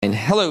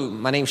Hello,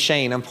 my name's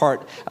Shane. I'm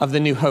part of the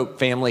New Hope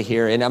family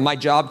here, and my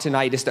job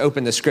tonight is to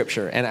open the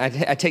scripture, and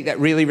I take that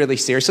really, really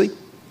seriously.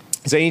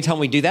 So anytime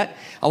we do that,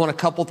 I want a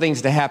couple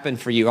things to happen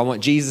for you. I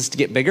want Jesus to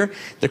get bigger,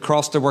 the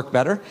cross to work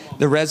better,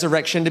 the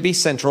resurrection to be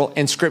central,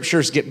 and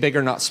scriptures get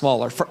bigger, not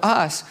smaller. For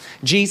us,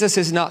 Jesus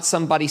is not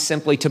somebody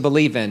simply to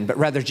believe in, but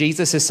rather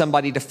Jesus is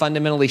somebody to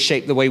fundamentally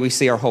shape the way we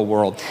see our whole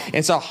world.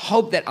 And so I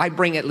hope that I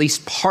bring at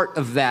least part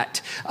of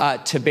that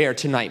to bear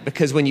tonight,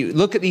 because when you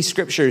look at these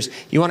scriptures,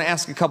 you want to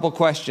ask a couple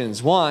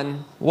questions.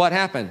 One, what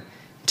happened?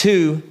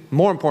 Two,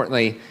 more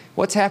importantly,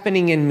 what's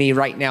happening in me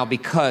right now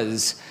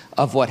because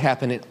of what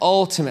happened? And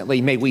ultimately,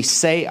 may we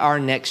say our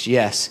next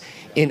yes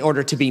in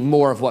order to be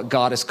more of what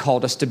God has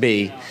called us to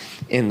be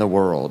in the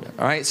world.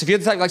 All right. So if you're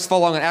the type that likes to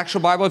follow along an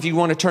actual Bible, if you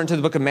want to turn to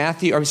the book of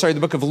the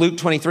book of Luke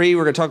 23,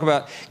 we're going to talk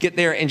about, get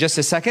there in just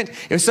a second.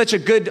 It was such a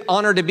good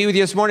honor to be with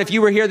you this morning. If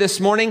you were here this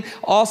morning,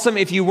 awesome.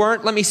 If you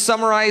weren't, let me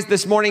summarize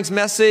this morning's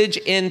message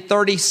in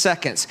 30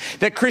 seconds.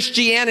 That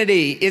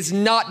Christianity is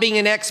not being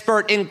an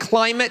expert in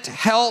climate,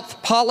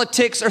 health,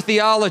 politics, or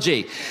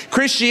theology.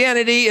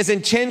 Christianity is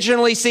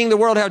intentionally seeing the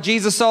world how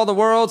Jesus saw the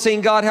world,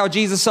 seeing God how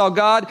Jesus saw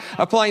God,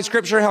 applying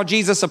scripture how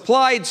Jesus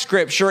applied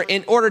scripture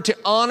in order to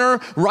honor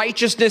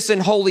righteousness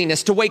and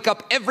holiness, to wake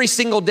up every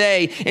single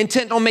day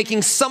intent on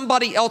making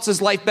somebody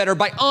else's life better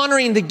by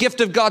honoring the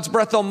gift of God's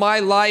breath on my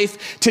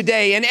life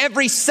today. And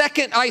every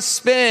second I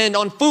spend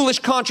on foolish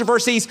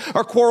controversies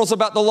or quarrels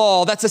about the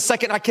law, that's a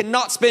second I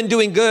cannot spend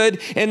doing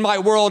good in my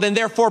world, and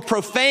therefore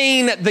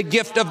profane the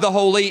gift of the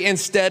holy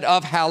instead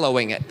of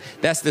hallowing it.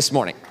 That's this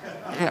morning.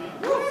 Yeah.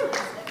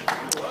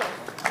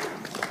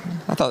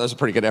 I thought that was a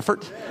pretty good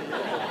effort.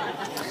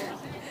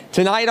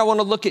 Tonight I want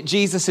to look at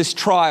Jesus'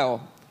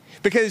 trial,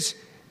 because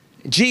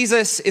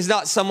Jesus is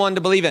not someone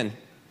to believe in.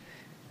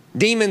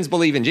 Demons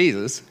believe in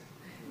Jesus.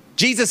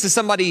 Jesus is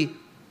somebody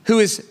who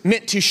is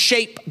meant to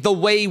shape the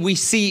way we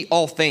see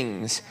all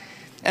things.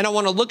 And I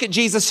want to look at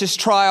Jesus'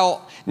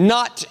 trial, and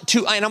I'm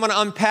going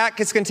to unpack.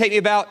 It's going to take me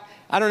about,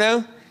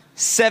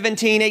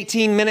 17,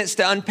 18 minutes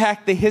to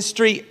unpack the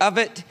history of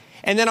it.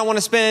 And then I want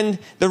to spend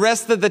the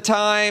rest of the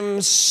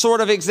time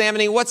sort of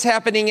examining what's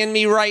happening in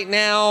me right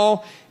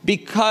now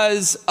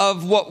because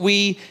of what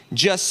we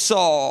just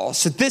saw.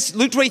 So this,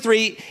 Luke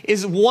 23,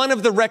 is one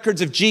of the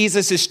records of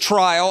Jesus'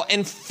 trial,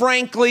 and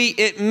frankly,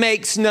 it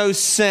makes no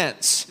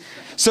sense.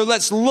 So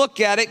let's look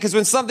at it, because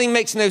when something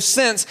makes no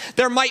sense,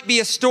 there might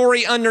be a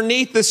story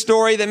underneath the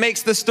story that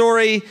makes the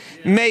story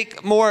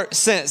make more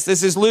sense.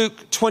 This is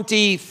Luke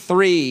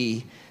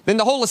 23. Then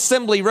the whole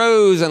assembly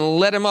rose and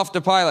led him off to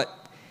Pilate.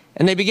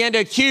 And they began to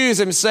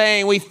accuse him,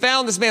 saying, "We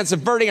found this man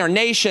subverting our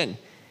nation.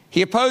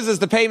 He opposes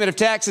the payment of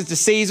taxes to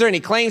Caesar, and he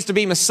claims to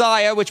be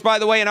Messiah," which, by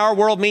the way, in our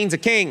world means a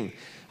king.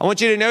 I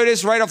want you to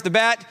notice right off the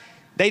bat,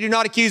 they do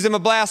not accuse him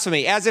of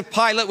blasphemy, as if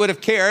Pilate would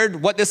have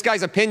cared what this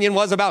guy's opinion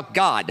was about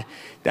God.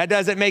 That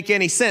doesn't make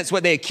any sense.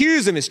 What they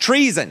accuse him is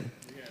treason,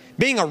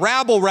 being a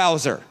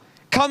rabble-rouser,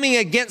 coming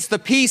against the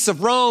peace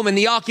of Rome and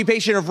the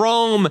occupation of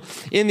Rome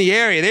in the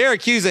area. They're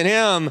accusing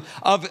him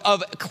of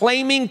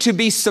claiming to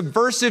be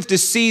subversive to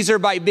Caesar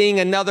by being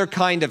another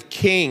kind of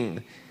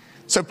king.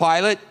 So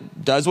Pilate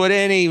does what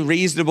any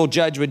reasonable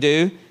judge would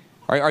do.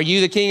 Are you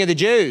the king of the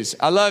Jews?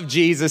 I love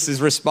Jesus'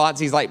 response.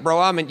 He's like,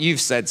 bro,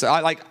 you've said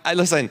so.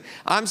 Listen,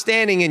 I'm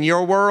standing in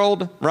your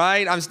world,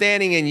 right? I'm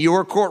standing in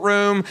your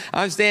courtroom.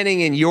 I'm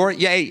standing in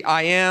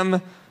I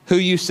am who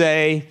you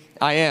say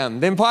I am.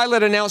 Then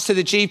Pilate announced to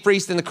the chief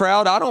priest and the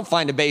crowd, "I don't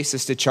find a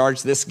basis to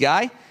charge this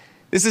guy.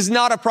 This is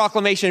not a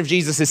proclamation of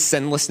Jesus'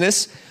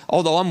 sinlessness,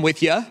 although I'm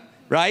with you."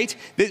 Right?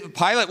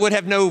 Pilate would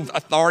have no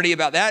authority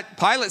about that.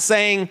 Pilate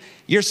saying,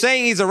 "You're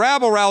saying he's a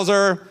rabble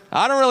rouser.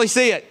 I don't really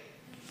see it.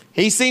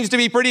 He seems to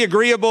be pretty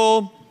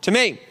agreeable to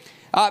me."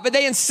 But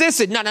they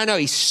insisted, no.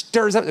 He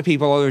stirs up the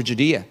people all over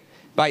Judea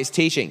by his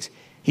teachings.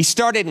 He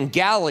started in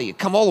Galilee,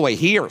 come all the way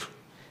here.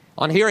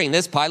 On hearing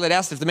this, Pilate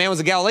asked if the man was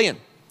a Galilean.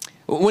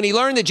 When he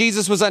learned that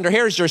Jesus was under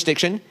Herod's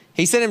jurisdiction,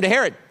 he sent him to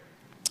Herod,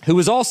 who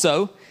was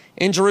also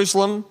in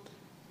Jerusalem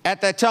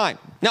at that time.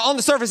 Now, on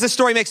the surface, this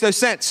story makes no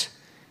sense.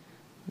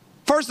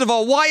 First of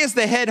all, why is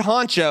the head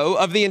honcho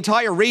of the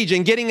entire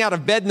region getting out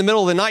of bed in the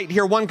middle of the night to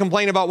hear one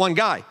complain about one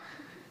guy?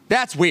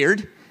 That's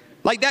weird.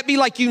 That'd be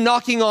like you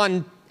knocking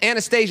on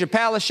Anastasia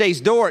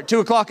Palaszczuk's door at 2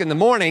 o'clock in the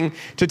morning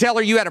to tell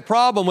her you had a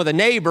problem with a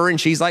neighbor,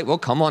 and she's like, "Well,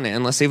 come on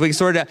in. Let's see if we can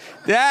sort it out."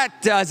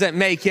 That doesn't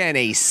make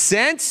any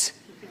sense.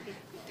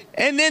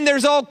 And then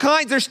there's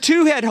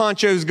two head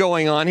honchos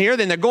going on here.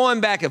 Then they're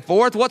going back and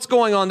forth. What's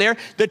going on there?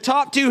 The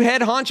top two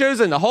head honchos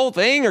and the whole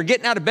thing are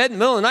getting out of bed in the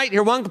middle of the night to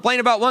hear one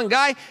complain about one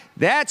guy.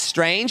 That's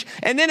strange.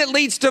 And then it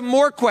leads to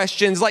more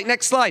questions, like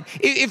next slide.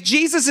 If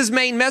Jesus'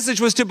 main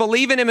message was to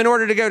believe in him in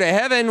order to go to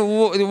heaven,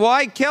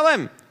 why kill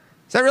him?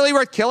 Is that really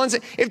worth killing?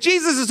 If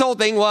Jesus' whole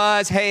thing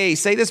was, hey,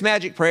 say this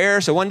magic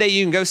prayer so one day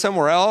you can go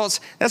somewhere else,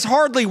 that's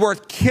hardly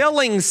worth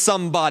killing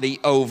somebody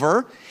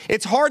over.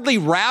 It's hardly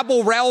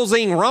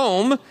rabble-rousing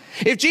Rome.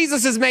 If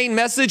Jesus' main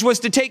message was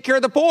to take care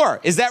of the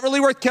poor, is that really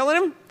worth killing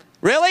him?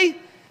 Really?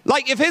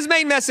 If his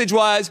main message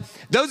was,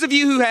 those of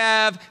you who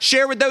have,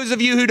 share with those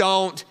of you who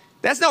don't,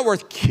 That's not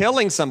worth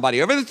killing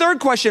somebody over. The third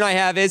question I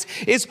have is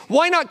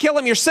why not kill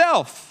him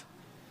yourself?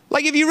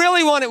 Like, if you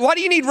really want it, why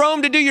do you need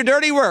Rome to do your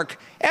dirty work?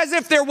 As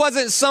if there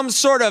wasn't some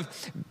sort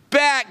of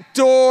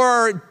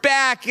backdoor,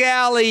 back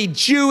alley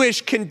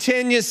Jewish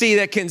contingency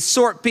that can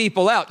sort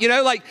people out. You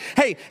know, like,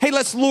 hey,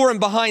 let's lure him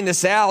behind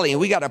this alley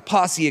and we got a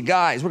posse of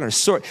guys. We're going to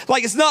sort.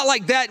 Like, it's not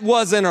like that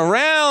wasn't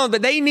around,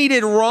 but they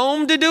needed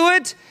Rome to do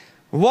it.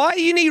 Why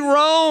do you need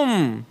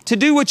Rome to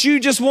do what you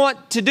just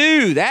want to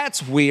do?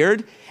 That's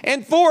weird.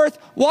 And fourth,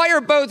 why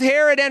are both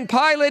Herod and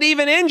Pilate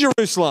even in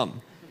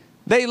Jerusalem?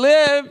 They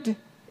lived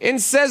in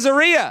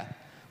Caesarea.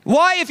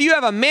 Why, if you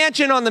have a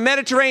mansion on the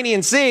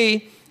Mediterranean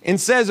Sea in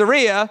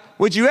Caesarea,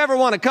 would you ever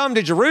want to come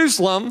to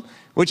Jerusalem,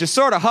 which is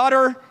sort of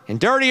hotter and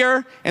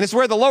dirtier, and it's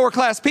where the lower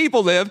class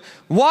people live?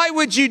 Why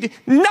would you?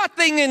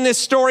 Nothing in this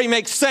story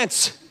makes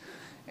sense.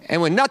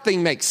 And when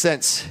nothing makes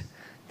sense,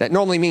 that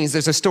normally means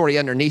there's a story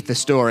underneath the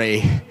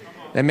story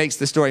that makes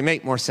the story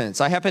make more sense.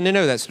 I happen to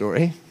know that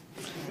story.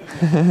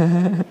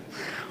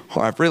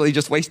 Or I've really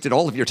just wasted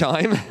all of your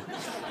time.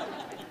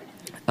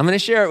 I'm going to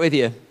share it with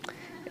you.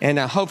 And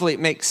hopefully it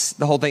makes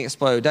the whole thing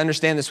explode. To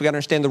understand this, we got to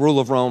understand the rule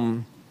of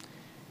Rome.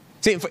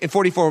 See, in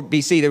 44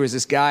 BC, there was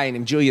this guy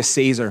named Julius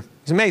Caesar.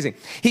 It's amazing.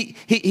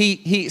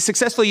 He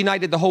successfully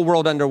united the whole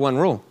world under one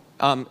rule.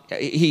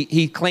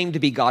 He claimed to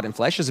be God in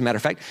flesh. As a matter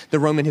of fact, the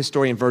Roman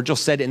historian Virgil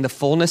said, in the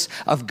fullness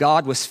of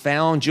God was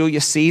found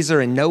Julius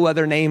Caesar, and no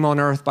other name on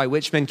earth by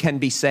which men can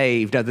be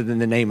saved other than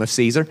the name of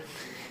Caesar.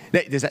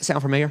 Does that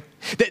sound familiar?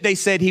 They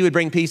said he would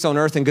bring peace on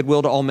earth and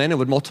goodwill to all men and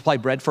would multiply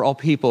bread for all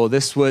people.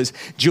 This was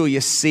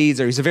Julius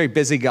Caesar. He's a very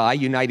busy guy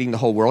uniting the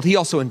whole world. He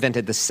also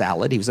invented the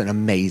salad. He was an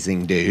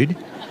amazing dude.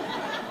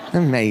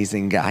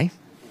 Amazing guy.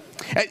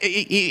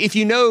 If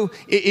you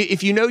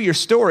know your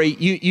story,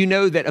 you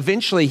know that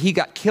eventually he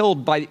got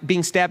killed by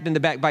being stabbed in the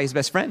back by his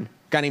best friend,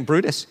 a guy named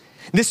Brutus.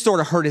 This sort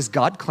of hurt his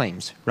God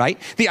claims,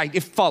 right?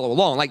 Follow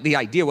along. Like, the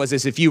idea was,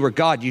 if you were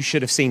God, you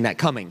should have seen that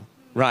coming,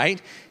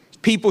 right?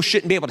 People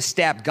shouldn't be able to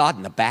stab God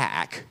in the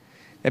back.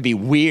 That'd be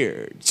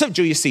weird. So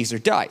Julius Caesar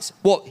dies.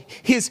 Well,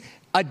 his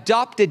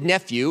adopted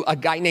nephew, a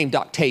guy named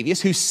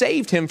Octavius, who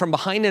saved him from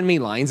behind enemy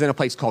lines in a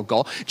place called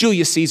Gaul.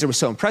 Julius Caesar was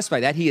so impressed by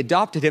that, he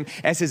adopted him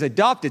as his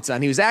adopted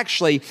son. He was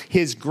actually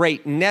his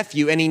great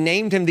nephew, and he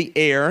named him the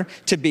heir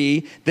to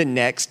be the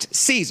next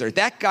Caesar.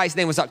 That guy's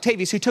name was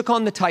Octavius, who took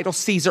on the title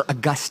Caesar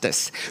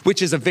Augustus,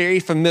 which is a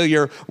very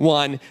familiar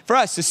one for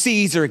us. So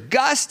Caesar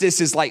Augustus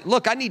is like,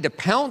 look, I need to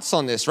pounce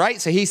on this, right?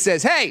 So he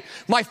says, hey,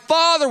 my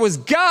father was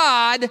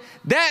God.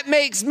 That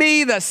makes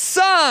me the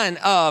son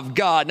of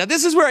God. Now,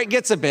 this is where it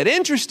gets a bit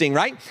interesting,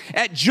 right?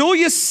 At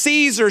Julius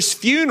Caesar's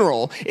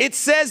funeral, it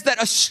says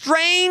that a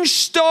strange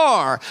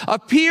star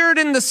appeared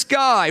in the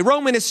sky.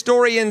 Roman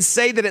historians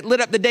say that it lit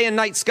up the day and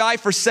night sky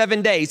for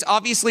 7 days.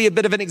 Obviously a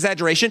bit of an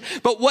exaggeration,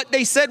 but what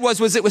they said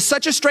was it was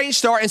such a strange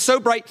star and so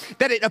bright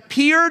that it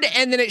appeared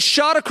and then it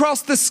shot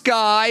across the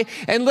sky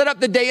and lit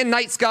up the day and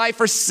night sky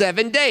for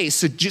 7 days.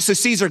 So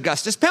Caesar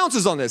Augustus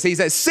pounces on this. He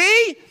says,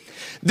 see?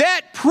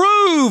 That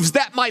proves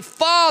that my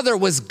father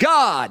was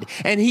God,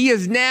 and he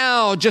is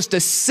now just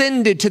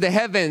ascended to the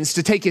heavens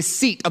to take his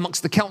seat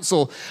amongst the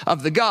council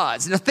of the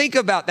gods. Now think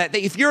about that.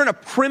 If you're in a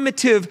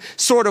primitive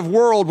sort of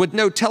world with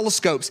no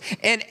telescopes,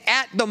 and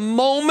at the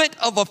moment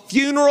of a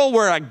funeral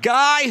where a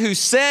guy who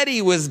said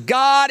he was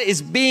God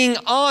is being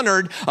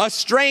honored, a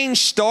strange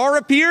star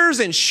appears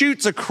and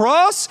shoots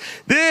across.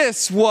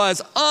 This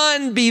was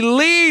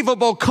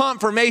unbelievable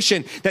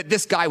confirmation that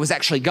this guy was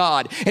actually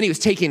God, and he was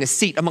taking a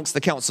seat amongst the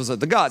councils of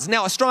the gods.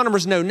 Now,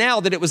 astronomers know now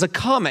that it was a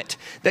comet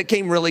that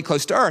came really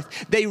close to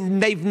Earth.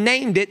 They've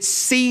named it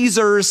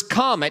Caesar's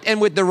Comet, and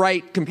with the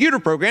right computer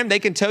program, they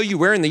can tell you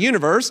where in the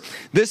universe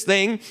this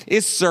thing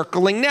is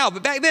circling now.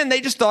 But back then,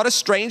 they just thought a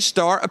strange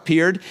star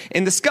appeared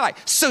in the sky.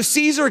 So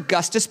Caesar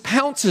Augustus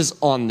pounces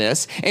on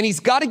this, and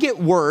he's got to get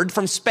word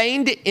from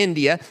Spain to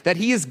India that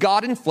he is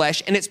God in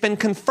flesh, and it's been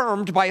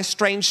confirmed by a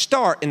strange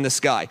star in the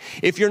sky.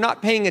 If you're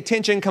not paying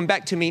attention, come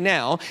back to me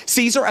now.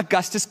 Caesar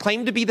Augustus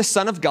claimed to be the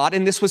son of God,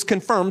 and this was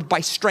confirmed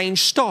by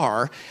strange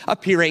star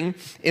appearing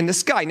in the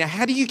sky. Now,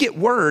 how do you get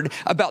word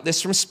about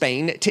this from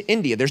Spain to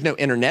India? There's no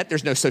internet,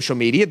 there's no social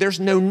media,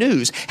 there's no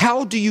news.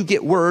 How do you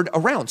get word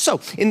around?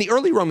 So in the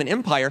early Roman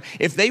Empire,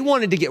 if they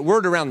wanted to get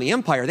word around the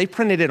empire, they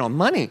printed it on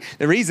money.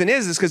 The reason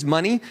is because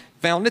money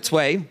found its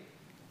way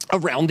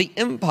around the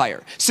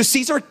empire. So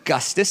Caesar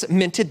Augustus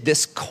minted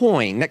this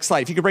coin. Next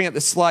slide. If you could bring up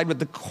the slide with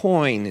the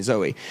coin,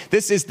 Zoe.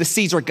 This is the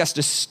Caesar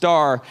Augustus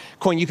star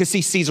coin. You can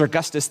see Caesar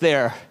Augustus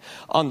there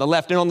on the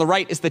left, and on the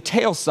right is the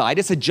tail side.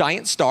 It's a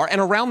giant star, and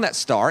around that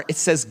star, it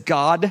says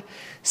God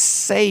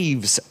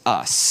saves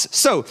us.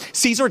 So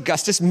Caesar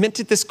Augustus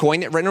minted this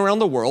coin that ran around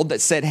the world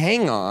that said,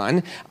 hang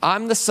on,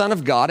 I'm the son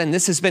of God, and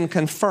this has been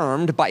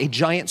confirmed by a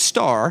giant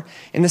star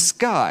in the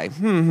sky.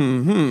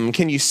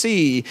 Can you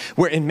see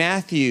where in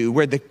Matthew,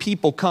 where the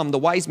people come, the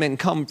wise men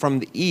come from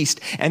the east,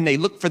 and they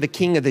look for the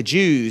king of the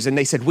Jews, and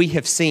they said, we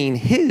have seen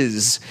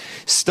his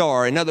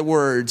star. In other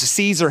words,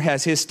 Caesar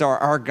has his star,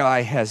 our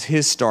guy has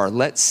his star.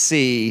 Let's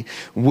see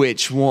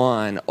which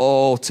one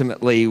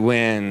ultimately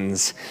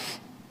wins.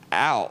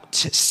 out.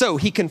 So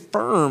he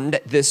confirmed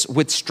this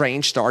with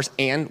strange stars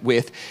and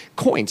with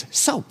coins.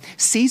 So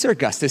Caesar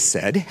Augustus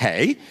said,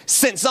 hey,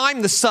 since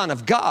I'm the Son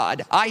of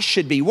God, I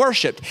should be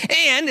worshiped.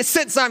 And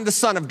since I'm the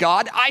Son of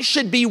God, I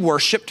should be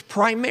worshiped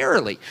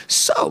primarily.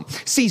 So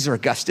Caesar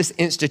Augustus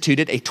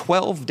instituted a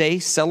 12-day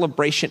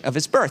celebration of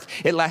his birth.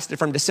 It lasted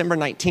from December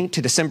 19th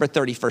to December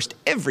 31st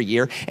every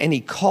year, and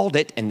he called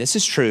it, and this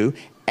is true,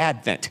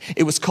 Advent.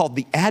 It was called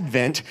the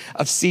Advent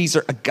of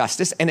Caesar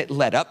Augustus, and it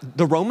led up.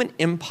 The Roman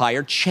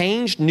Empire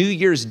changed New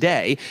Year's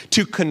Day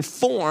to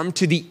conform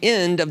to the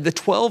end of the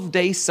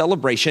 12-day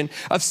celebration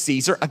of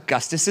Caesar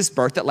Augustus's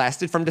birth that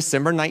lasted from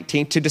December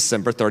 19th to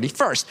December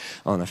 31st.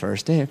 On the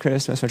first day of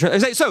Christmas.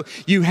 So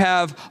you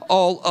have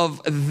all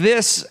of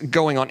this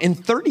going on. In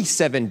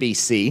 37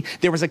 BC,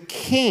 there was a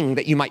king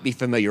that you might be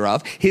familiar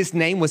of. His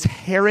name was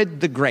Herod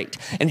the Great.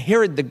 And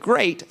Herod the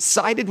Great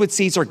sided with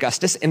Caesar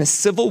Augustus in a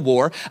civil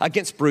war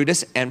against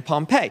Brutus and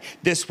Pompey.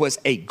 This was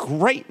a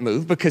great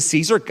move because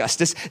Caesar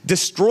Augustus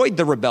destroyed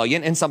the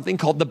rebellion in something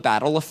called the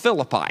Battle of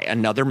Philippi,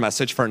 another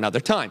message for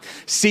another time.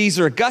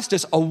 Caesar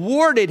Augustus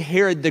awarded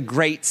Herod the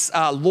Great's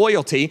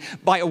loyalty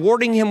by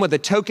awarding him with a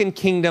token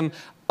kingdom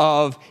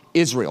of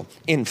Israel.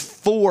 In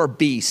 4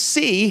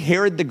 BC,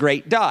 Herod the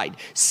Great died.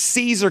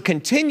 Caesar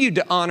continued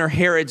to honor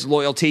Herod's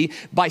loyalty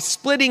by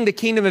splitting the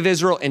kingdom of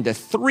Israel into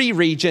 3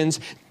 regions: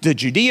 the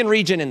Judean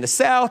region in the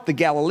south, the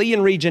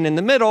Galilean region in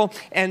the middle,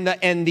 and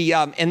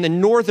the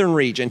northern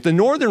region. The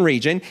northern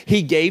region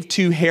he gave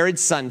to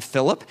Herod's son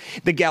Philip.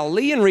 The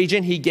Galilean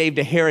region he gave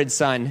to Herod's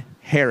son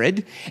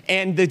Herod,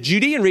 and the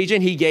Judean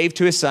region he gave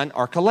to his son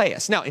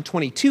Archelaus. Now, in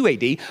 22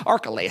 AD,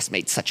 Archelaus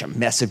made such a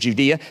mess of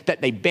Judea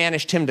that they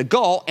banished him to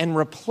Gaul and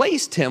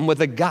replaced him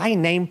with a guy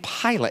named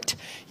Pilate.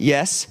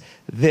 Yes,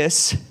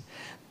 this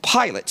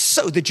Pilate.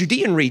 So the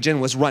Judean region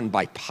was run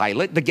by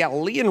Pilate, the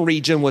Galilean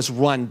region was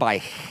run by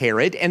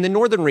Herod, and the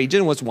northern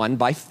region was run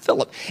by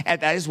Philip. And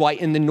that is why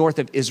in the north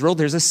of Israel,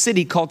 there's a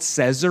city called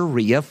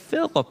Caesarea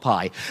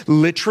Philippi,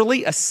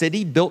 literally a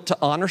city built to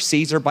honor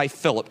Caesar by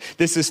Philip.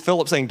 This is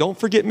Philip saying, don't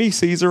forget me,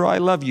 Caesar, I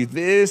love you.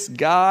 This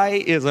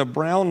guy is a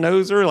brown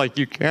noser like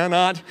you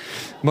cannot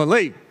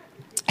believe.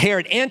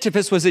 Herod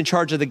Antipas was in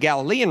charge of the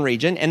Galilean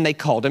region, and they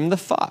called him the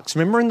fox.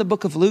 Remember in the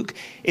book of Luke,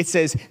 it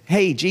says,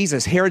 hey,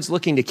 Jesus, Herod's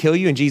looking to kill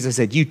you. And Jesus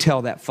said, you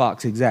tell that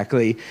fox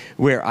exactly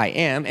where I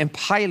am. And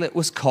Pilate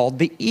was called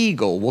the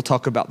eagle. We'll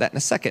talk about that in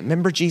a second.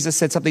 Remember Jesus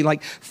said something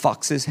like,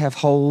 foxes have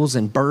holes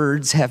and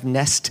birds have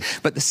nests,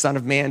 but the Son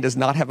of Man does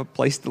not have a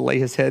place to lay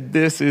his head.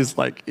 This is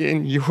like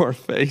in your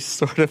face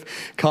sort of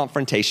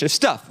confrontation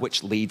stuff,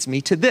 which leads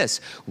me to this.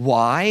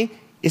 Why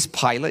is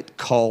Pilate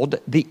called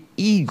the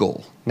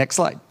eagle? Next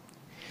slide.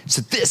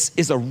 So this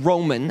is a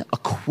Roman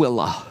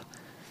aquila.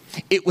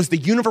 It was the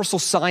universal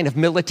sign of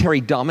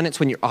military dominance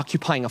when you're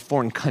occupying a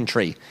foreign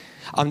country.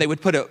 They would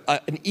put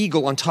an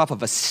eagle on top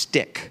of a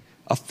stick,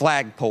 a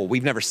flagpole.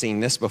 We've never seen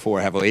this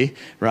before, have we?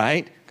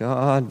 Right?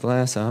 God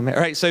bless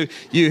America. Right? So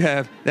you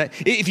have that.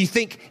 If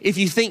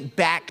you think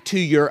back to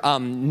your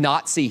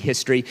Nazi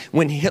history,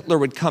 when Hitler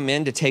would come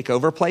in to take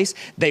over a place,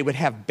 they would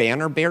have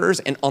banner bearers,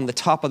 and on the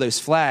top of those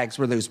flags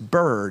were those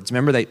birds.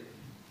 Remember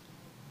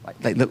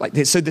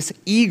so this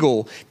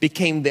eagle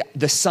became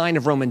the sign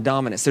of Roman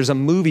dominance. There's a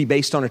movie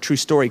based on a true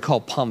story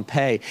called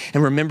Pompeii.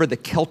 And remember, the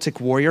Celtic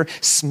warrior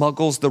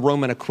smuggles the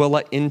Roman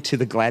Aquila into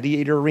the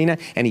gladiator arena,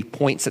 and he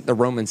points at the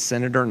Roman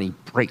senator and he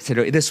breaks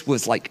it. This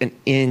was like an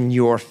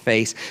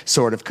in-your-face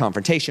sort of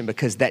confrontation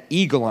because that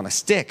eagle on a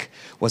stick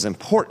was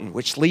important,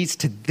 which leads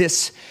to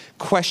this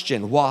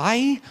question.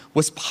 Why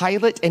was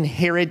Pilate and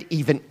Herod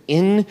even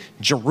in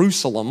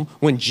Jerusalem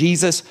when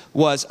Jesus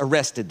was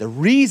arrested? The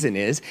reason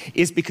is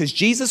because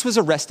Jesus was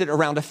arrested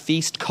around a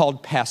feast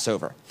called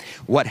Passover.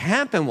 What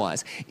happened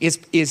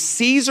is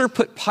Caesar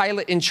put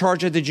Pilate in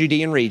charge of the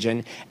Judean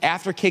region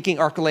after kicking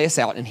Archelaus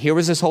out. And here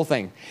was this whole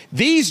thing.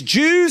 These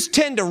Jews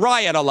tend to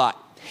riot a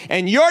lot.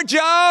 And your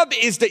job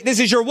this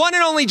is your one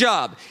and only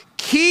job.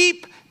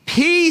 Keep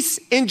peace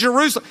in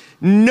Jerusalem.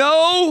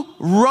 No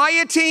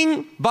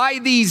rioting by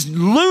these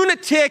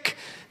lunatic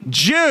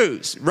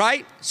Jews,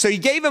 right? So he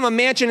gave him a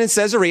mansion in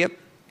Caesarea,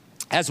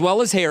 as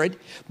well as Herod,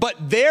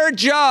 but their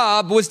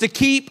job was to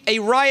keep a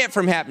riot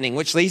from happening,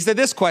 which leads to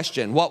this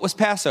question. What was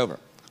Passover?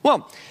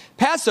 Well,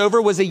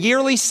 Passover was a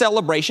yearly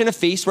celebration, a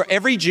feast where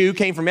every Jew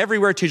came from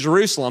everywhere to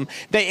Jerusalem.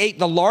 They ate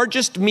the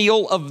largest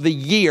meal of the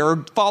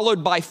year,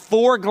 followed by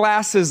 4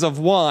 glasses of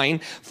wine,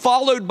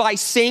 followed by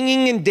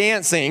singing and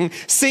dancing,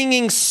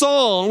 singing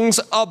songs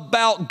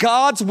about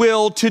God's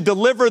will to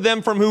deliver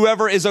them from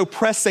whoever is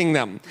oppressing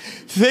them.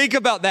 Think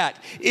about that.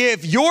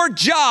 If your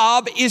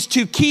job is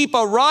to keep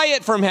a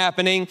riot from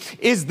happening,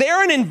 is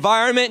there an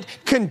environment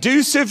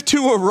conducive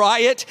to a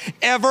riot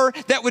ever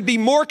that would be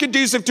more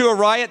conducive to a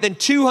riot than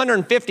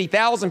 250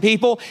 150,000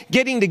 people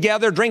getting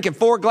together, drinking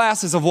 4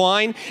 glasses of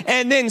wine,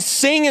 and then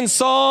singing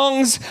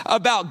songs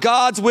about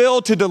God's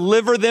will to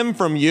deliver them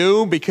from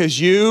you because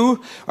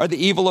you are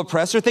the evil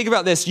oppressor. Think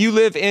about this. You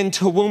live in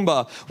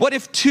Toowoomba. What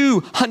if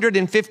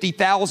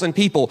 250,000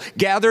 people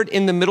gathered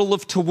in the middle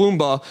of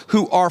Toowoomba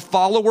who are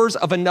followers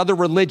of another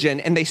religion,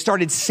 and they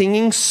started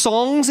singing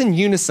songs in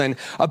unison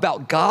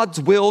about God's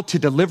will to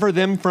deliver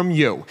them from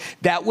you?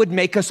 That would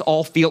make us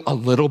all feel a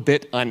little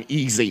bit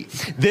uneasy.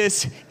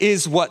 This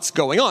is what's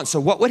going on. So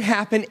what would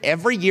happen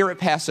every year at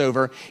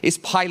Passover is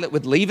Pilate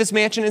would leave his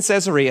mansion in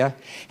Caesarea,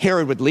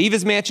 Herod would leave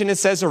his mansion in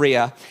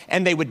Caesarea,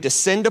 and they would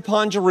descend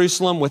upon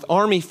Jerusalem with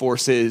army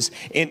forces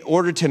in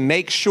order to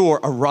make sure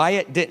a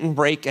riot didn't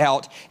break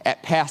out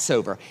at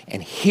Passover.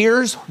 And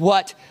here's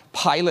what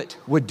Pilate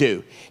would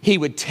do. He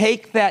would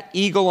take that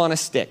eagle on a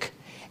stick.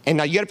 And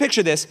now you got to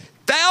picture this.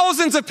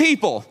 Thousands of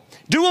people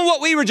doing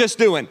what we were just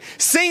doing,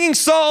 singing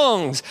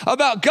songs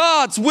about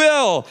God's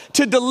will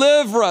to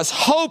deliver us,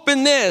 hope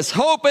in this,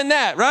 hope in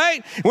that,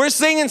 right? We're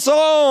singing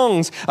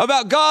songs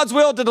about God's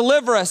will to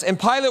deliver us. And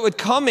Pilate would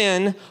come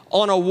in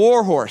on a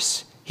war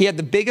horse. He had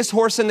the biggest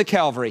horse in the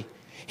cavalry.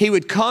 He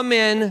would come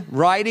in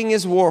riding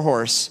his war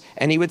horse,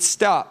 and he would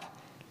stop,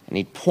 and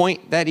he'd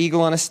point that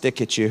eagle on a stick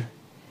at you.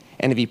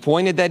 And if he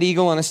pointed that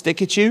eagle on a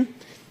stick at you,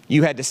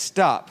 you had to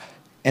stop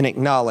and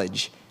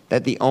acknowledge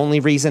that the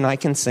only reason I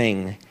can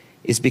sing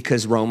is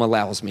because Rome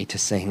allows me to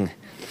sing.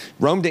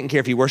 Rome didn't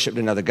care if you worshiped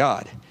another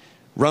god.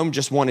 Rome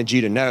just wanted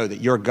you to know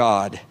that your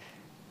God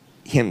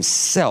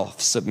himself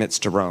submits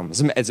to Rome.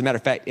 As a matter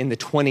of fact, in the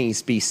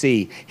 20s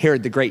BC,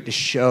 Herod the Great, to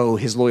show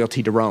his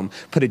loyalty to Rome,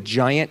 put a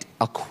giant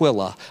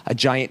aquila, a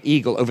giant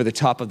eagle, over the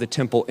top of the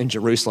temple in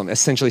Jerusalem,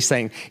 essentially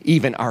saying,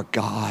 even our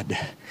God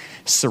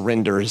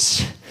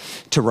surrenders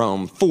to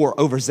Rome. 4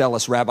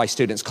 overzealous rabbi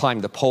students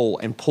climbed the pole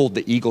and pulled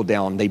the eagle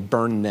down. They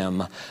burned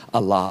them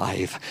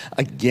alive.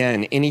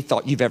 Again, any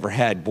thought you've ever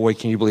had, boy,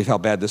 can you believe how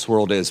bad this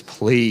world is?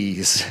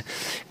 Please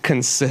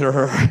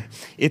consider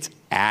it's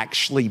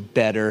actually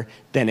better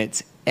than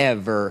it's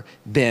ever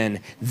been.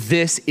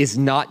 This is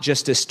not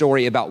just a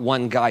story about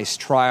one guy's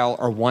trial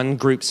or one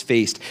group's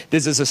feast.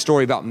 This is a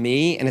story about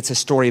me, and it's a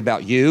story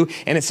about you,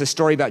 and it's a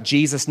story about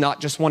Jesus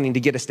not just wanting to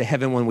get us to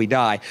heaven when we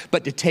die,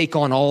 but to take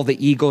on all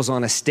the eagles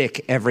on a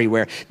stick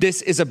everywhere.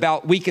 This is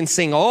about, we can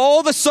sing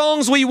all the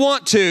songs we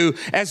want to,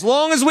 as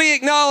long as we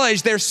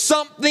acknowledge there's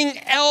something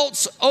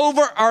else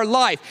over our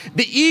life.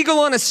 The eagle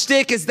on a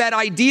stick is that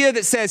idea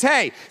that says,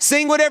 hey,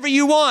 sing whatever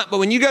you want, but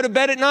when you go to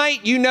bed at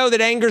night, you know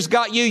that anger's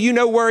got you, you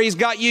know worry's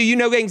got you, you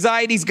know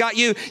anxiety's got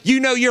you, you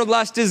know your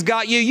lust has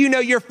got you, you know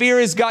your fear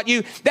has got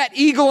you. That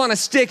eagle on a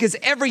stick is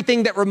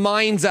everything that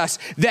reminds us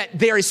that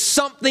there is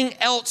something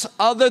else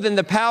other than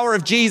the power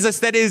of Jesus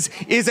that is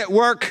at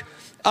work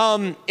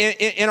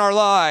in our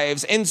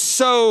lives. And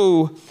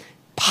so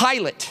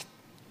Pilate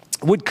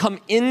would come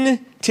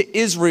into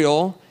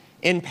Israel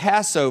in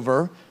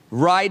Passover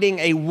riding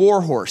a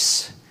war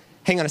horse.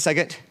 Hang on a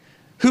second.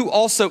 Who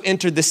also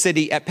entered the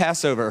city at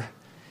Passover?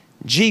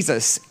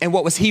 Jesus. And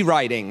what was he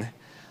riding?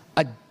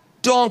 A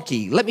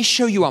donkey. Let me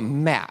show you a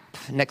map.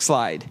 Next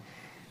slide.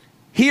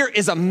 Here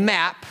is a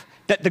map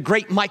that the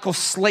great Michael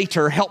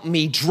Slater helped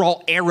me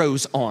draw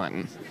arrows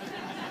on.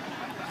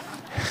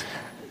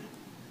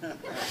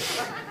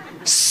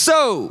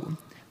 So,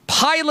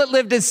 Pilate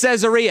lived in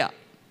Caesarea,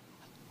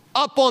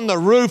 up on the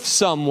roof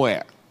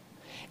somewhere.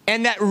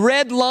 And that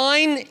red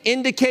line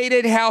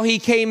indicated how he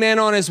came in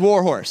on his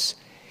war horse.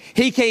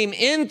 He came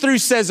in through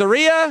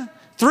Caesarea,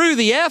 through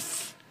the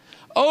F,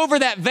 over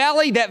that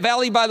valley. That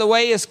valley, by the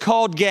way, is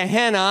called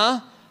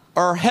Gehenna,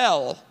 or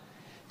hell.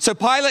 So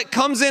Pilate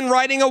comes in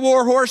riding a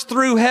war horse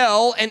through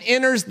hell and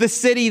enters the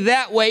city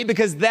that way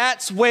because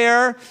that's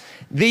where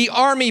the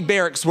army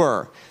barracks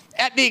were.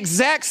 At the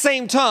exact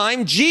same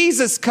time,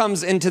 Jesus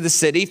comes into the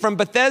city from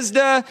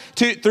Bethesda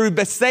through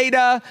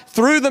Bethsaida,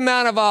 through the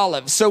Mount of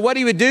Olives. So what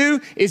he would do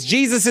is,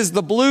 Jesus is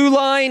the blue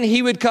line.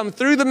 He would come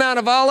through the Mount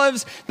of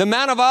Olives. The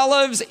Mount of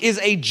Olives is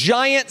a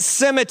giant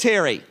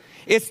cemetery.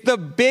 It's the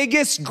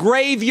biggest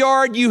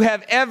graveyard you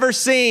have ever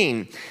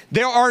seen.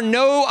 There are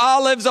no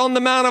olives on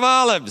the Mount of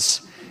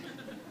Olives.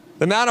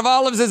 The Mount of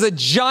Olives is a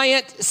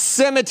giant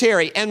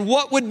cemetery. And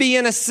what would be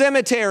in a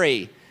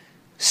cemetery?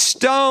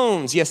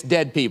 Stones. Yes,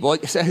 dead people.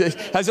 I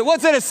said,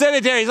 what's in a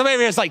cemetery? Somebody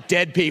here is like,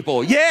 dead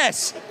people.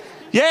 Yes.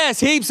 Yes,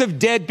 heaps of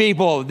dead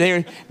people.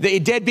 The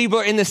dead people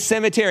are in the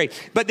cemetery.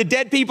 But the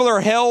dead people are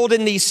held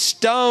in these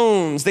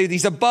stones. They're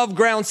these above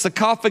ground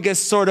sarcophagus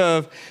sort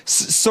of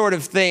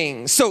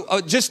things.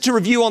 So just to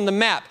review on the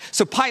map.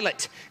 So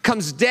Pilate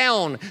comes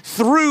down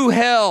through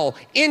hell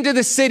into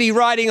the city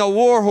riding a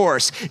war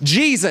horse.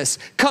 Jesus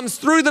comes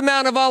through the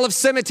Mount of Olives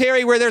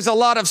cemetery where there's a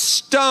lot of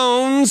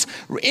stones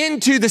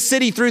into the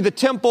city through the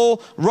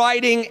temple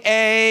riding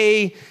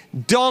a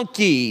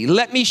donkey.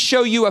 Let me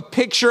show you a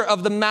picture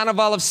of the Mount of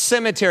Olives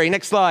cemetery.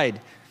 Next slide.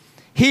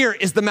 Here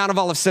is the Mount of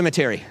Olives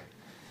cemetery.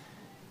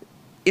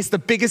 It's the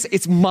biggest,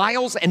 it's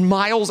miles and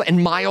miles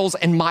and miles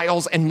and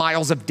miles and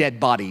miles of dead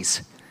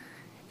bodies.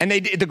 And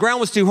the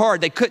ground was too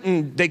hard. They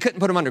couldn't put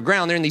them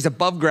underground. They're in these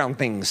above ground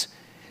things.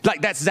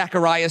 Like that's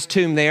Zechariah's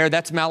tomb there.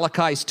 That's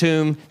Malachi's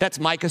tomb. That's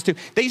Micah's tomb.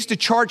 They used to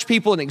charge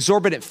people an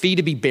exorbitant fee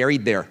to be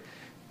buried there.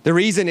 The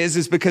reason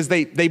is because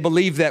they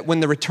believed that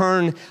when the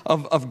return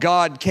of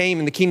God came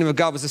and the kingdom of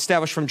God was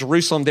established from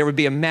Jerusalem, there would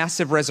be a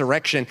massive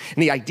resurrection.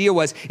 And the idea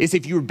is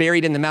if you were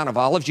buried in the Mount of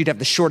Olives, you'd have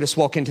the shortest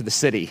walk into the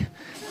city.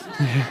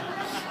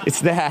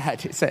 It's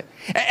that.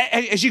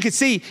 As you can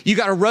see, you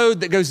got a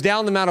road that goes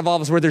down the Mount of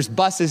Olives where there's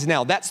buses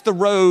now. That's the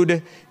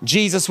road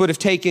Jesus would have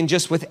taken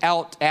just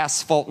without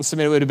asphalt and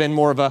cement. It would have been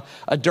more of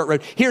a dirt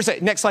road.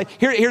 Next slide.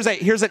 Here's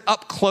an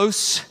up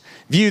close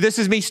view. This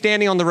is me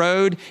standing on the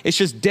road. It's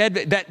just dead.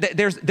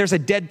 There's a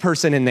dead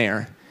person in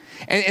there.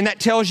 And that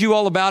tells you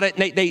all about it.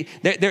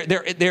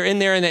 And they're in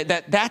there, and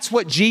that's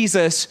what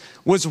Jesus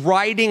was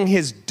riding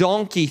his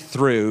donkey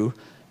through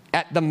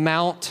at the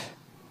Mount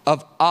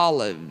of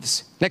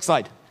Olives. Next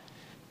slide.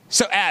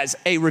 So as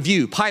a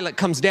review, Pilate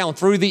comes down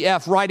through the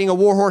F riding a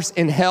war horse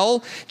in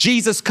hell.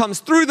 Jesus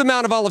comes through the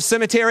Mount of Olives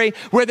Cemetery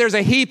where there's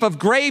a heap of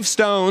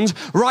gravestones,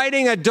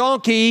 riding a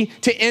donkey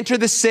to enter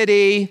the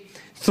city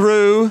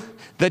through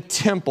the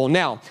temple.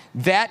 Now,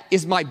 that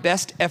is my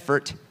best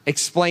effort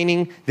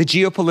explaining the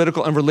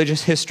geopolitical and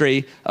religious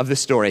history of the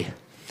story.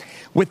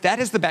 With that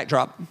as the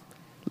backdrop,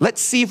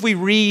 let's see if we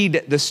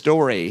read the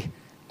story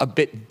a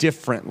bit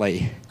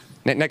differently.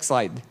 Next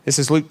slide. This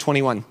is Luke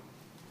 21.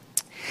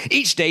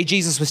 Each day,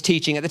 Jesus was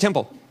teaching at the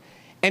temple.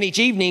 And each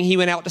evening, he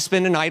went out to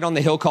spend a night on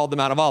the hill called the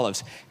Mount of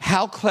Olives.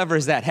 How clever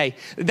is that? Hey,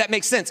 that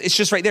makes sense. It's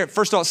just right there.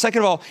 First of all. Second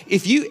of all,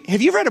 have you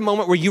ever had a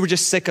moment where you were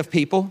just sick of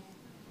people?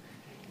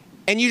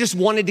 And you just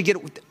wanted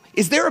to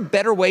is there a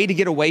better way to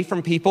get away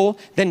from people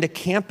than to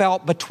camp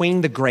out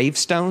between the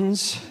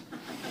gravestones?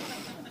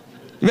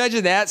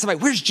 Imagine that. Somebody,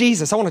 where's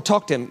Jesus? I want to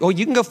talk to him. Well,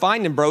 you can go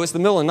find him, bro. It's the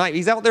middle of the night.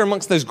 He's out there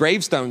amongst those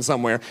gravestones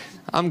somewhere.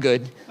 I'm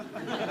good.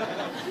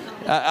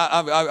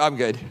 I'm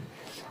good.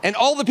 And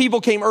all the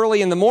people came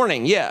early in the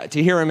morning,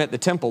 to hear him at the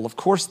temple. Of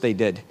course they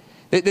did.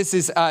 This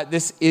is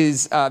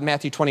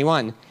Matthew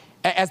 21.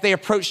 As they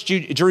approached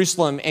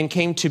Jerusalem and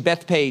came to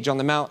Bethpage on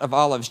the Mount of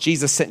Olives,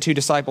 Jesus sent 2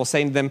 disciples,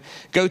 saying to them,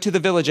 "Go to the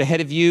village ahead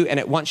of you, and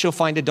at once you'll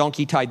find a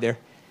donkey tied there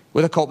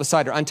with a colt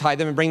beside her. Untie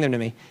them and bring them to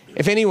me.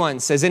 If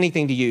anyone says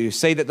anything to you,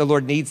 say that the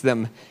Lord needs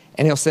them,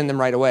 and he'll send them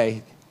right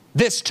away."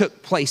 This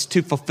took place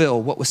to fulfill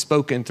what was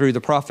spoken through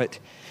the prophet.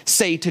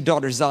 "Say to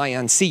daughter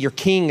Zion, see, your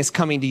king is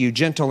coming to you,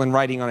 gentle and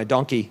riding on a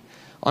donkey,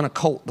 on a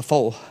colt, the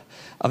foal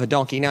of a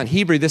donkey." Now in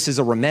Hebrew, this is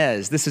a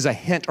remez. This is a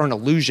hint or an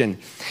allusion.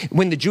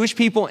 When the Jewish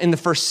people in the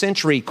first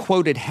century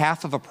quoted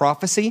half of a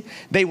prophecy,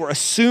 they were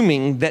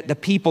assuming that the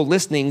people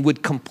listening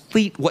would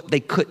complete what they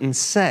couldn't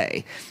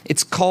say.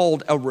 It's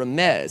called a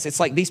remez. It's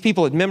like these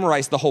people had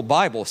memorized the whole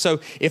Bible. So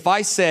it's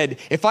like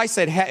if I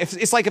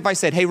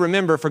said, "Hey,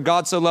 remember, for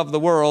God so loved the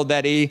world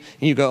that he,"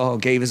 and you go, "Oh,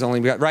 gave his only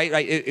begotten," right?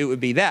 It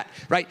would be that,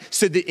 right?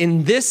 So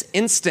in this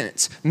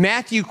instance,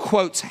 Matthew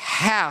quotes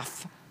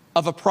half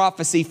of a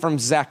prophecy from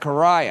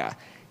Zechariah.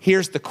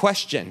 Here's the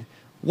question.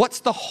 What's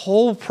the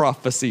whole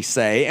prophecy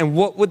say, and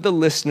what would the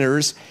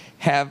listeners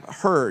have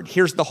heard?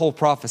 Here's the whole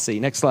prophecy.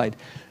 Next slide.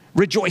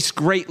 "Rejoice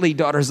greatly,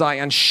 daughter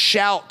Zion.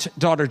 Shout,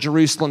 daughter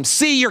Jerusalem.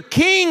 See, your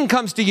king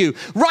comes to you,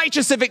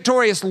 righteous and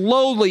victorious,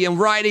 lowly and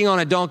riding on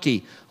a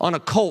donkey, on a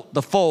colt,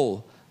 the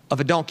foal of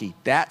a donkey."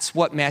 That's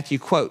what Matthew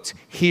quotes.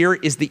 Here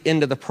is the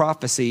end of the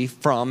prophecy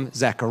from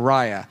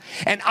Zechariah.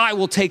 "And I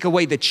will take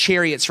away the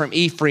chariots from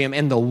Ephraim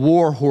and the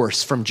war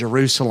horse from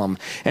Jerusalem,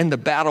 and the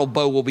battle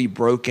bow will be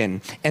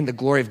broken, and the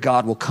glory of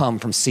God will come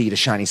from sea to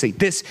shining sea."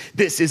 This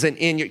is an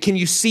end. Can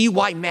you see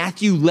why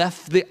Matthew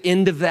left the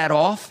end of that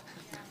off?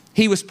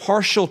 He was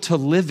partial to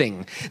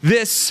living.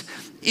 This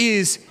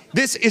is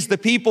the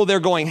people they're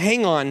going,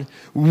 hang on,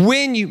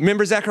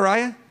 remember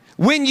Zechariah?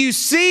 When you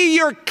see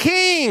your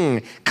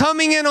king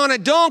coming in on a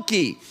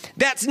donkey,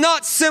 that's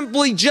not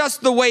simply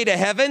just the way to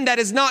heaven. That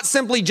is not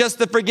simply just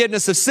the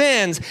forgiveness of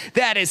sins.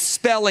 That is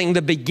spelling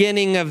the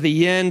beginning of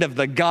the end of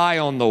the guy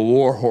on the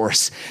war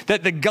horse.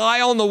 That the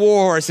guy on the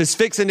war horse is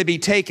fixing to be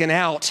taken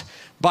out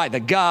by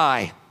the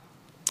guy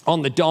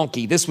on the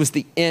donkey. This was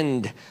the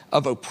end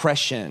of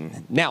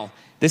oppression. Now,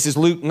 this is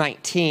Luke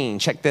 19.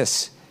 Check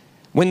this.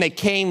 When they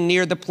came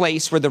near the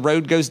place where the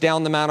road goes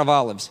down the Mount of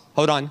Olives.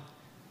 Hold on.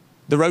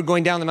 The road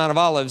going down the Mount of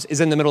Olives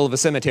is in the middle of a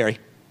cemetery,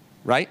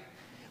 right?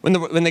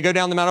 When they go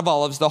down the Mount of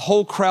Olives, the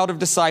whole crowd of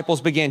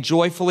disciples began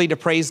joyfully to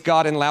praise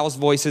God in loud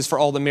voices for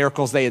all the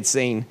miracles they had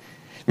seen.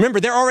 Remember,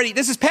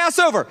 this is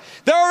Passover.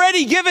 They're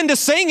already given to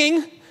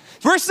singing.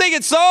 We're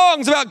singing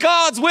songs about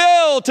God's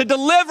will to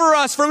deliver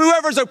us from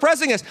whoever's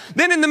oppressing us.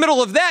 Then in the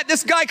middle of that,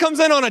 this guy comes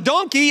in on a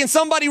donkey and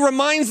somebody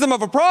reminds them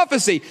of a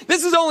prophecy.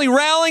 This is only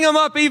rallying them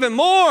up even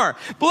more.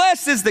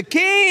 Blessed is the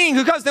king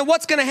who comes. Then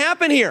what's going to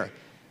happen here?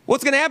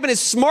 What's going to happen is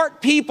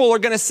smart people are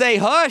going to say,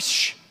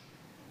 hush.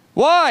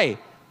 Why?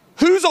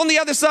 Who's on the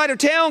other side of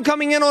town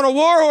coming in on a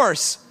war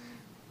horse?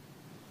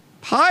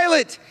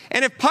 Pilate.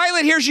 And if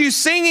Pilate hears you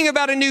singing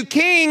about a new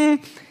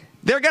king,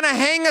 they're going to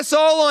hang us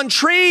all on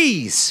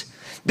trees.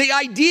 The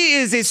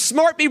idea is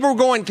smart people are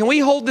going, can we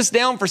hold this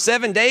down for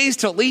 7 days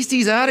till at least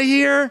he's out of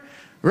here?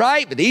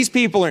 right? But these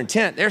people are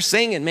intent. They're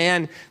singing,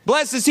 man.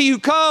 Blessed is he who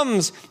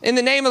comes in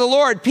the name of the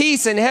Lord.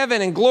 Peace in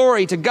heaven and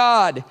glory to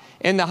God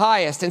in the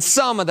highest. And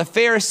some of the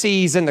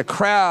Pharisees in the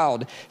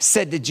crowd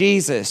said to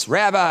Jesus,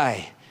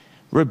 Rabbi,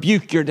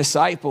 rebuke your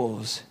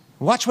disciples.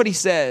 Watch what he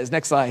says.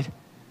 Next slide.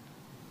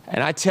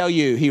 And I tell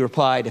you, he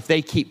replied, if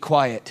they keep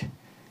quiet,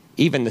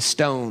 even the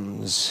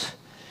stones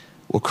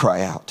will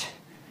cry out.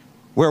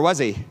 Where was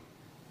he?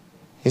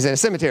 He's in a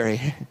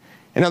cemetery.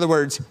 In other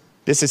words,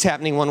 this is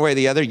happening one way or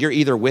the other. You're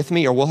either with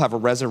me or we'll have a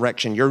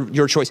resurrection.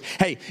 Your choice.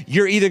 Hey,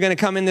 you're either going to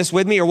come in this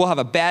with me or we'll have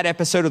a bad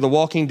episode of The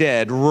Walking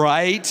Dead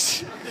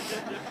right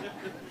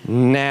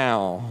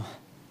now.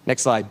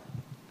 Next slide.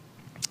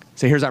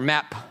 So here's our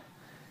map.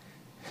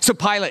 So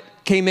Pilate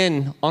came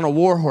in on a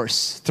war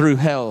horse through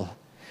hell.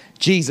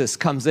 Jesus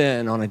comes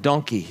in on a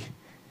donkey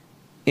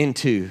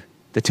into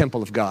the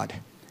temple of God.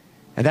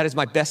 And that is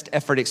my best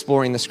effort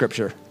exploring the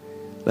scripture.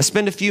 Let's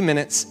spend a few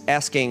minutes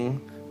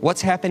asking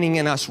what's happening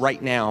in us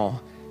right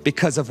now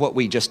because of what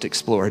we just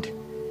explored.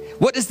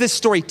 What does this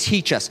story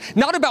teach us?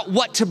 Not about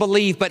what to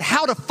believe, but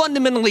how to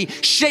fundamentally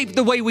shape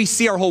the way we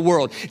see our whole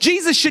world.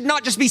 Jesus should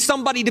not just be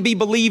somebody to be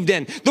believed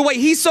in. The way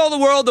he saw the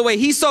world, the way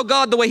he saw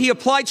God, the way he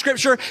applied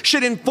scripture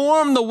should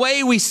inform the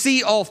way we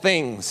see all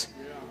things.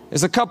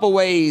 There's a couple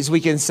ways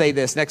we can say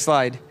this. Next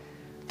slide.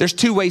 There's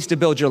two ways to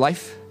build your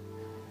life: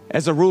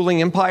 as a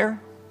ruling empire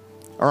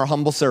or a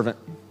humble servant.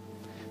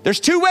 There's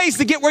two ways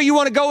to get where you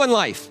want to go in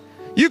life.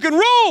 You can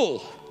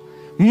rule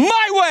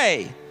my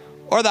way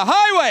or the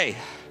highway,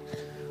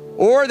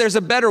 or there's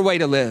a better way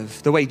to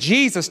live. The way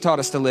Jesus taught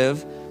us to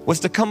live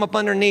was to come up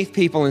underneath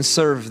people and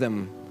serve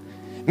them.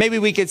 Maybe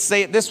we could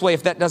say it this way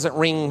if that doesn't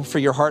ring for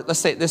your heart. Let's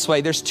say it this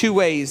way. There's two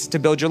ways to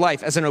build your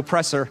life: as an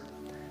oppressor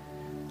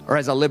or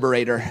as a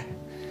liberator.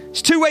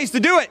 There's two ways to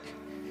do it.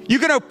 You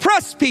can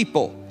oppress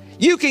people.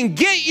 You can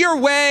get your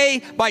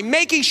way by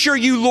making sure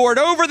you lord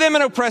over them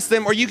and oppress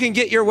them, or you can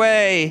get your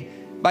way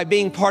by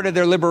being part of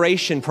their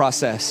liberation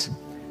process,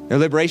 their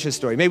liberation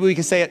story. Maybe we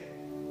can say it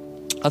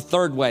a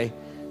third way.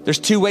 There's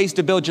two ways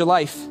to build your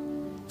life: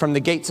 from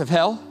the gates of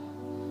hell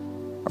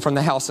or from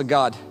the house of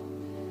God.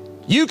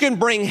 You can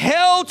bring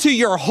hell to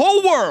your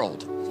whole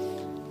world,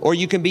 or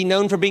you can be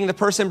known for being the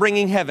person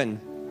bringing heaven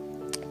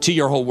to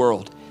your whole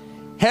world.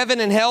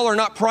 Heaven and hell are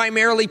not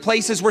primarily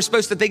places we're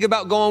supposed to think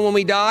about going when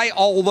we die,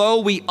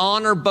 although we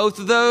honor both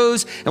of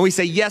those and we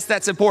say, yes,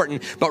 that's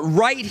important. But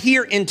right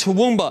here in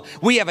Toowoomba,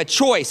 we have a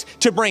choice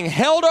to bring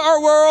hell to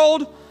our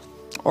world,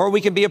 or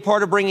we can be a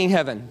part of bringing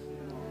heaven.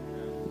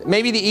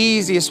 Maybe the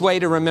easiest way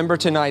to remember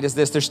tonight is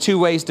this: there's two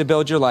ways to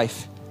build your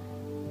life: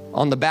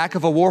 on the back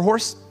of a war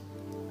horse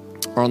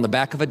or on the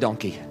back of a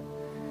donkey.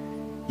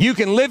 You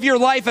can live your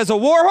life as a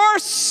war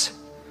horse,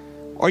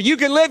 or you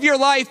can live your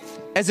life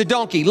as a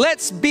donkey.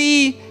 Let's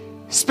be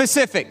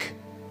specific.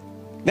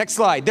 Next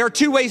slide. There are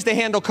two ways to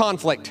handle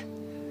conflict.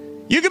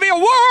 You can be a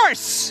war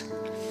horse,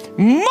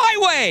 my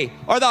way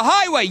or the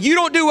highway. You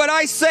don't do what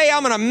I say,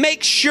 I'm going to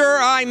make sure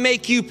I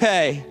make you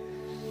pay.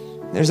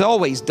 There's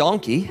always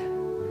donkey.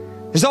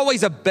 There's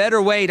always a better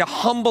way to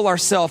humble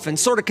ourselves and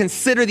sort of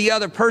consider the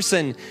other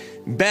person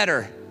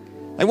better.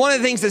 Like, one of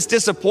the things that's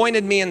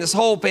disappointed me in this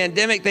whole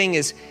pandemic thing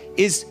is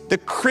the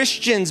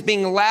Christians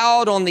being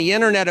loud on the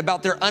internet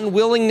about their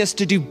unwillingness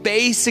to do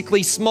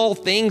basically small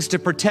things to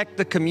protect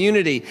the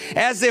community,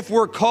 as if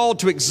we're called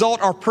to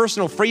exalt our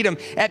personal freedom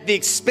at the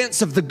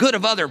expense of the good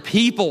of other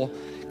people.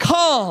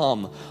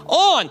 Come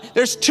on.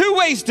 There's two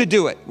ways to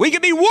do it. We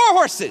can be war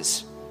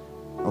horses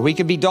or we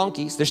can be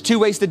donkeys. There's two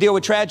ways to deal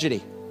with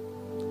tragedy.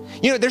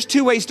 You know, there's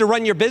two ways to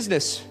run your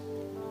business.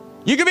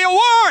 You can be a war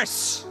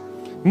horse,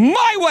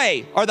 my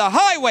way or the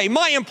highway.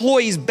 My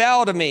employees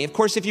bow to me. Of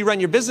course, if you run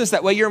your business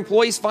that way, your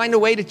employees find a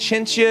way to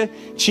cheat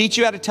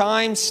you out of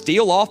time,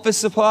 steal office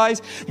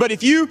supplies. But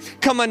if you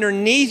come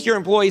underneath your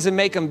employees and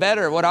make them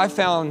better, what I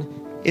found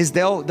is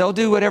they'll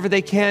do whatever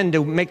they can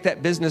to make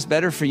that business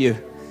better for you.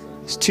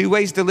 There's two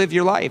ways to live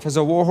your life: as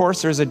a war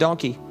horse or as a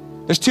donkey.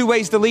 There's two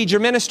ways to lead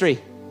your ministry.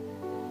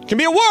 You can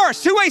be a war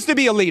horse. Two ways to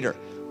be a leader: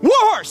 war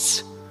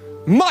horse,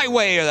 my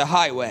way or the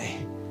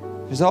highway.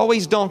 There's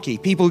always donkey,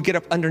 people who get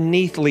up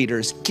underneath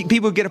leaders,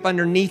 people who get up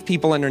underneath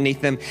people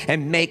underneath them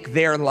and make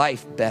their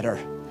life better.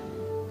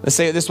 Let's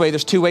say it this way: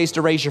 there's two ways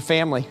to raise your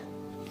family.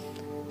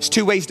 There's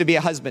two ways to be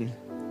a husband.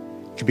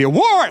 You can be a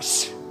war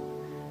horse.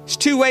 There's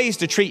two ways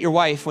to treat your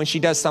wife when she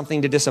does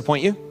something to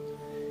disappoint you.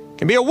 You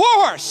can be a war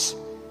horse.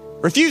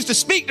 Refuse to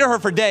speak to her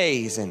for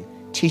days and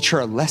teach her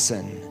a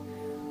lesson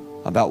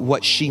about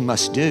what she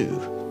must do.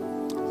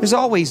 There's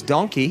always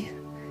donkey.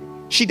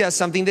 She does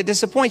something that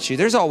disappoints you.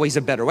 There's always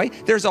a better way.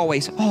 There's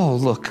always, oh,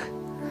 look,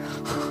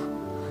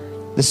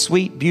 the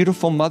sweet,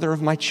 beautiful mother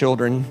of my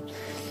children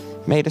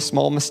made a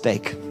small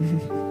mistake.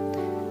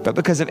 But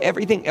because of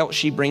everything else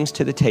she brings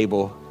to the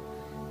table,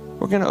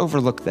 we're going to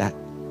overlook that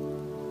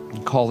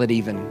and call it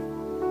even.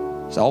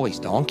 There's always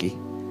donkey.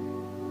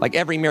 Like,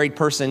 every married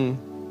person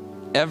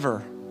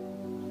ever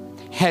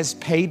has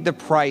paid the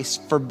price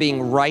for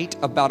being right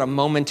about a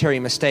momentary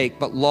mistake,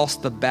 but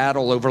lost the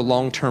battle over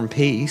long-term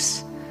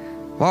peace.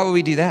 Why would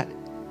we do that?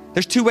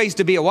 There's two ways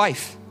to be a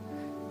wife.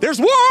 There's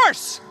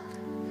worse.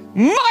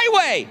 My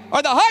way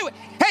or the highway.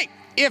 Hey,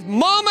 if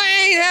mama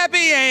ain't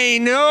happy,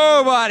 ain't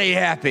nobody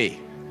happy.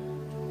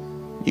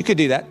 You could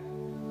do that.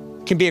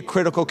 Can be a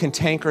critical,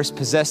 cantankerous,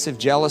 possessive,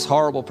 jealous,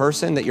 horrible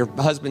person that your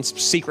husband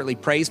secretly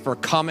prays for a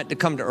comet to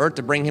come to earth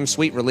to bring him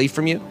sweet relief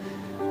from you.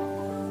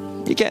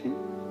 You can.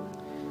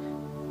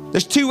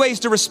 There's two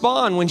ways to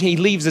respond when he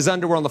leaves his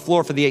underwear on the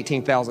floor for the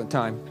 18,000th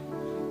time.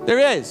 There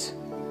is.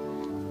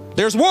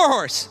 There's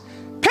warhorse.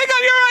 Pick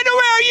up your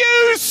underwear,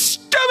 you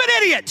stupid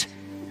idiot.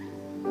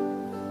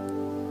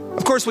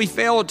 Of course, we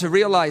failed to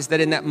realize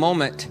that in that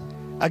moment,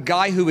 a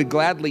guy who would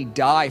gladly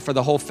die for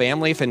the whole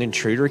family if an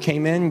intruder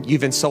came in,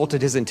 you've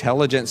insulted his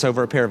intelligence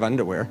over a pair of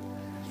underwear.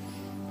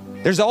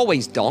 There's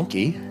always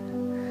donkey.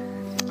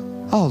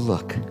 Oh,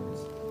 look.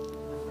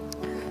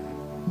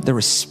 The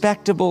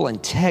respectable,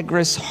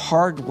 integrous,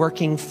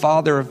 hardworking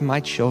father of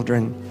my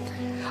children,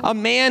 a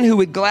man who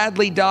would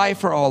gladly die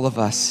for all of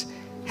us,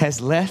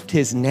 has left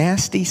his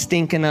nasty,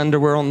 stinking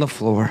underwear on the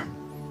floor.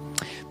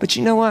 But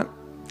you know what?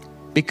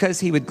 Because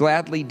he would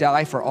gladly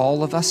die for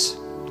all of us,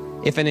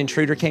 if an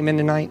intruder came in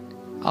tonight,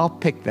 I'll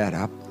pick that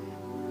up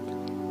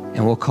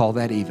and we'll call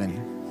that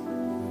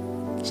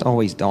even. It's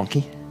always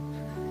donkey.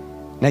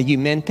 Now you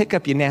men, pick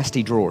up your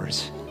nasty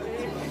drawers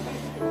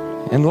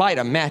and light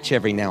a match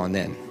every now and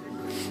then.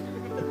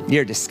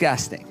 You're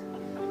disgusting.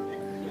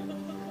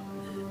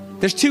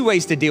 There's two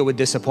ways to deal with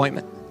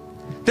disappointment.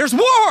 There's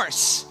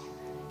worse.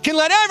 Can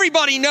let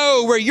everybody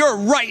know where your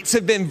rights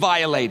have been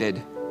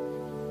violated.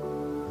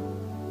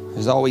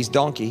 There's always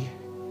donkey.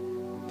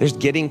 There's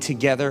getting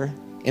together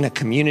in a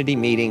community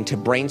meeting to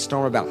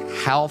brainstorm about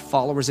how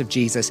followers of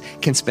Jesus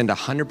can spend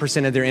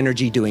 100% of their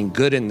energy doing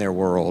good in their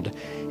world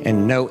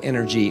and no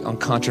energy on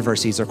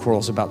controversies or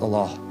quarrels about the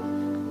law.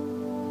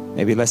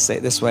 Maybe let's say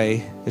it this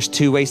way. There's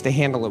two ways to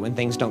handle it when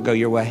things don't go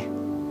your way.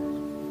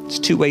 There's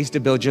two ways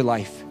to build your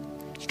life.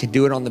 You can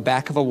do it on the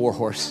back of a war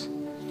horse,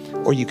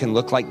 or you can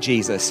look like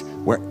Jesus,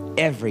 where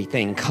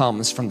everything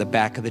comes from the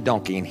back of the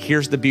donkey. And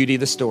here's the beauty of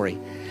the story.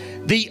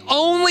 The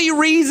only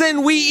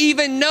reason we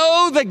even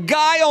know the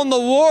guy on the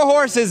war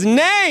horse's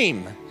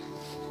name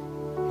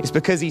is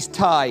because he's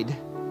tied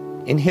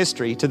in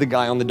history to the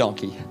guy on the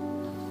donkey.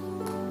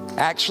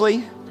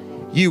 Actually,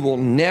 you will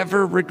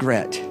never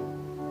regret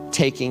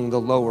taking the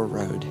lower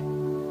road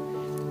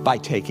by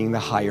taking the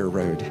higher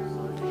road.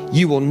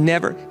 You will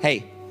never,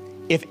 hey,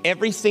 if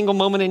every single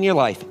moment in your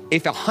life,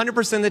 if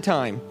 100% of the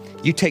time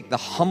you take the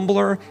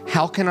humbler,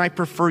 how can I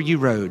prefer you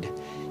road,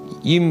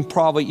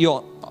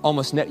 you'll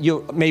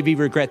maybe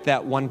regret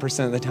that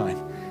 1% of the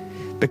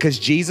time, because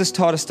Jesus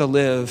taught us to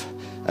live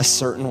a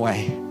certain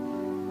way.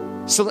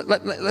 So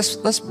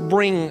let's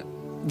bring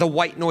the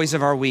white noise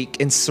of our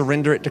week and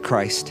surrender it to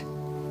Christ.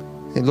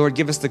 And Lord,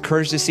 give us the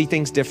courage to see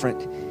things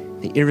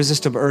different, the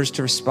irresistible urge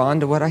to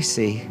respond to what I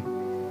see.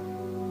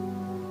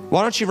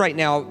 Why don't you right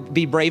now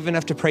be brave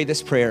enough to pray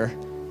this prayer?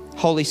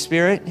 Holy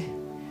Spirit,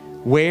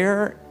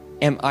 where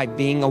am I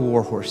being a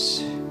war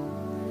horse?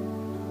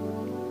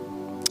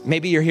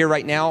 Maybe you're here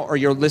right now, or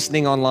you're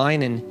listening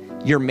online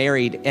and you're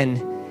married,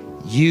 and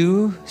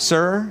you,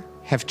 sir,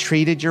 have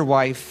treated your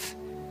wife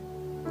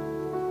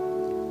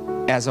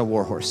as a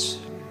war horse.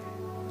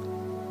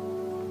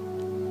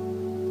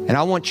 And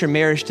I want your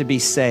marriage to be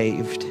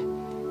saved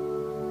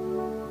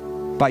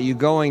by you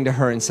going to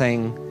her and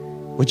saying,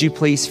 would you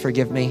please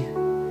forgive me?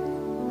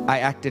 I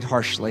acted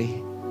harshly.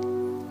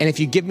 And if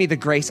you give me the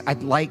grace,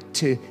 I'd like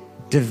to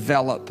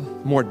develop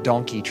more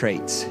donkey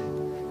traits.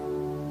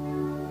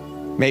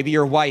 Maybe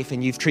you're a wife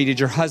and you've treated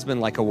your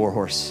husband like a war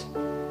horse.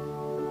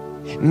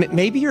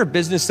 Maybe you're a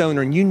business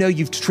owner and you know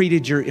you've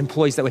treated your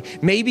employees that way.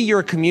 Maybe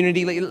you're a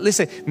community.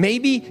 Listen,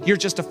 maybe you're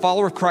just a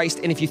follower of Christ,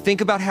 and if you think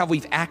about how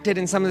we've acted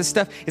in some of this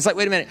stuff, it's like,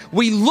 wait a minute,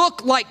 we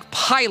look like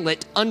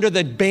Pilate under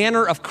the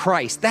banner of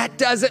Christ. That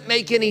doesn't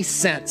make any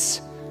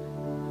sense.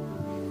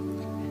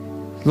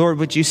 Lord,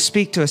 would you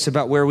speak to us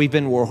about where we've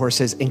been war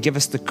horses and give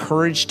us the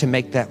courage to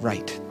make that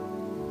right?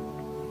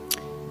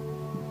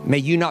 May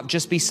you not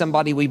just be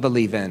somebody we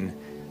believe in,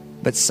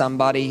 but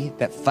somebody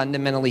that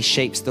fundamentally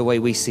shapes the way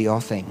we see all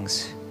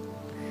things.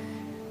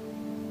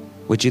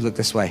 Would you look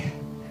this way?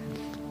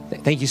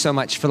 Thank you so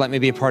much for letting me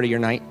be a part of your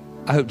night.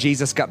 I hope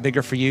Jesus got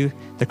bigger for you.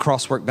 The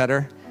cross worked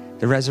better.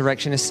 The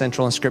resurrection is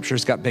central, and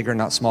scriptures got bigger,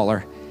 not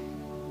smaller.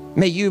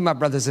 May you, my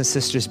brothers and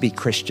sisters, be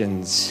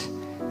Christians,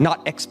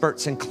 not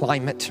experts in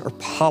climate or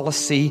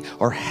policy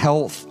or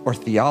health or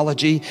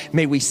theology.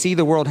 May we see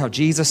the world how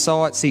Jesus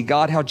saw it, see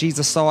God how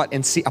Jesus saw it,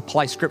 and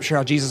apply scripture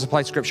how Jesus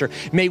applied scripture.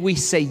 May we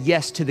say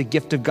yes to the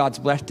gift of God's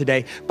breath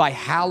today by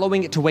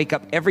hallowing it to wake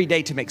up every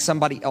day to make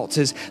somebody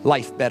else's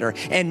life better.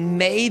 And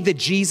may the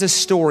Jesus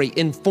story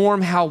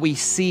inform how we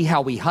see,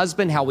 how we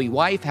husband, how we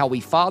wife, how we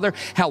father,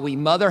 how we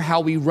mother,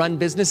 how we run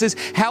businesses,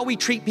 how we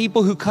treat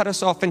people who cut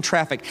us off in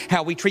traffic,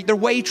 how we treat the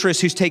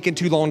waitress who's taken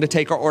too long to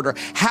take our order,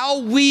 how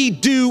we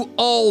do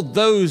all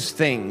those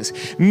things.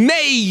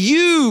 May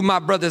you, my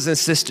brothers and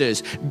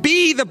sisters,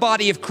 be the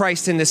body of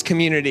Christ in this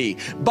community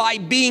by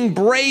being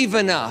brave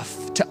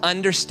enough to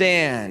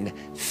understand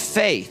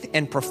faith,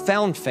 and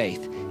profound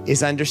faith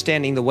is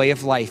understanding the way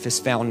of life is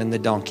found in the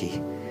donkey.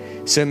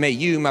 So may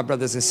you, my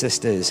brothers and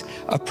sisters,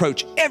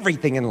 approach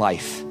everything in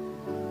life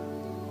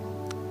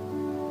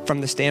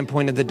from the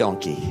standpoint of the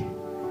donkey,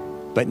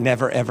 but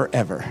never, ever,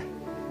 ever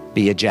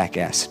be a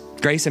jackass.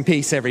 Grace and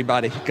peace,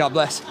 everybody. God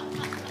bless.